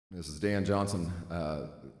This is Dan Johnson.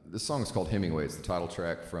 This song is called Hemingway. It's the title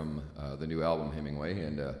track from the new album Hemingway,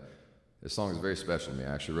 and this song is very special to me.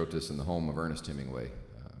 I actually wrote this in the home of Ernest Hemingway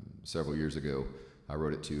several years ago. I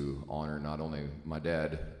wrote it to honor not only my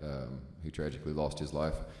dad, who tragically lost his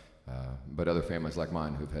life, but other families like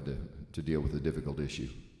mine who've had to deal with a difficult issue.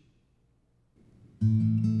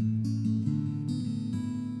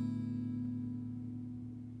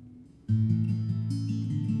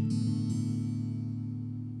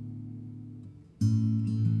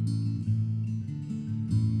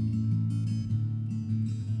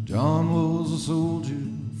 John was a soldier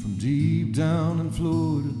from deep down in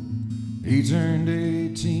Florida. He turned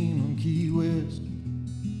 18 on Key West.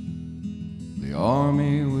 The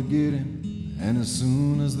army would get him, and as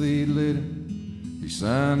soon as they'd let him, he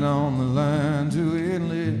signed on the line to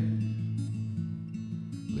enlist.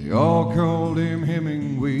 They all called him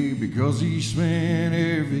Hemingway because he spent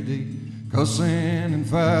every day cussing and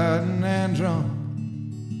fighting and drunk.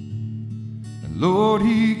 Lord,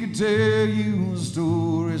 he could tell you a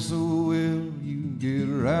story so well you'd get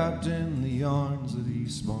wrapped in the yarns that he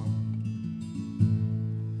spun.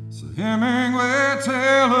 So Hemingway,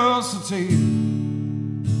 tell us a tale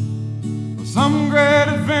of some great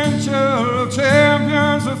adventure, of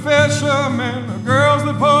champions, of fishermen, of girls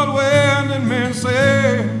that put wind in men's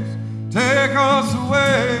sails. Take us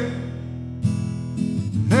away,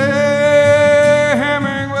 hey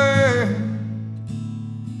Hemingway.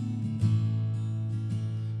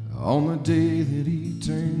 On the day that he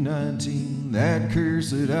turned 19, that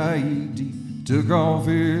cursed IED took off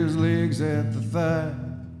his legs at the thigh.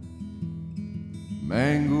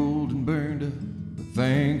 Mangled and burned up, but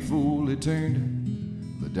thankfully turned up.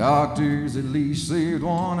 The doctors at least saved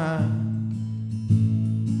one eye.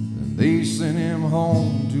 And they sent him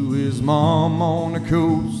home to his mom on the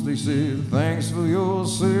coast. They said, thanks for your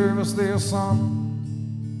service there, son.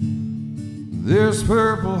 This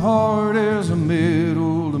Purple Heart is a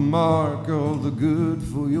medal to mark all the good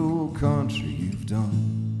for your country you've done.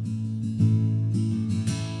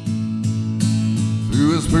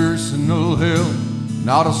 Through his personal hell,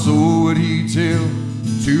 not a soul would he tell,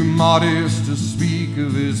 too modest to speak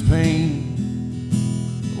of his pain.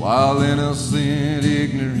 While innocent,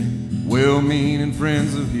 ignorant, well-meaning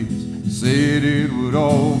friends of his said it would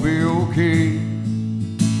all be okay.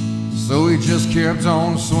 So he just kept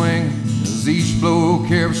on swinging as each blow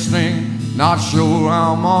kept stinging, not sure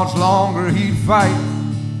how much longer he'd fight.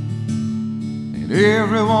 And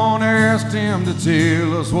everyone asked him to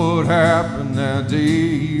tell us what happened that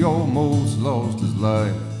day he almost lost his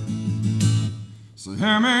life. So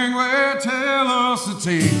Hemingway, tell us a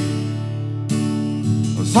tale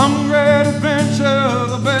of some great adventure,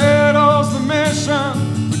 the battles, the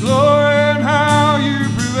mission, the glory and how you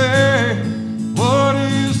prevail. What do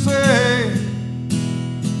you say?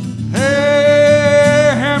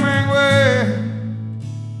 Hey, Hemingway.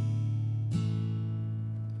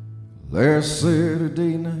 Last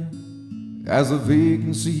Saturday night, as a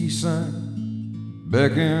vacancy sign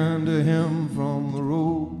beckoned to him from the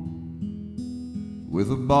road, with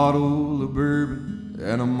a bottle of bourbon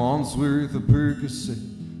and a month's worth of Percocet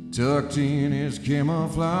tucked in his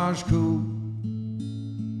camouflage coat,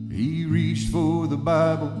 he reached for the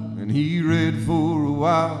Bible and he read for a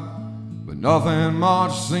while, but nothing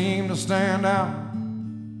much seemed to stand out.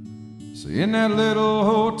 So in that little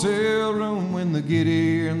hotel room when the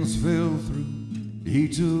Gideons fell through, he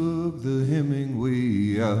took the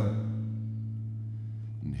Hemingway out.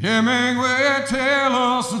 And Hemingway, tell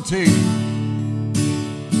us a tale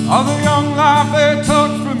of the young life they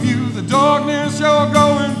took from you, the darkness you're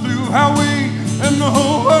going through, how we and the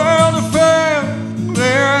whole world have failed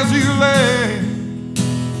there as you lay.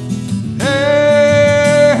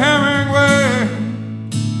 Hey, Hemingway,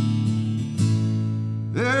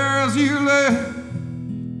 there as you lay.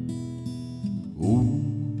 Oh,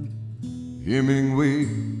 Hemingway,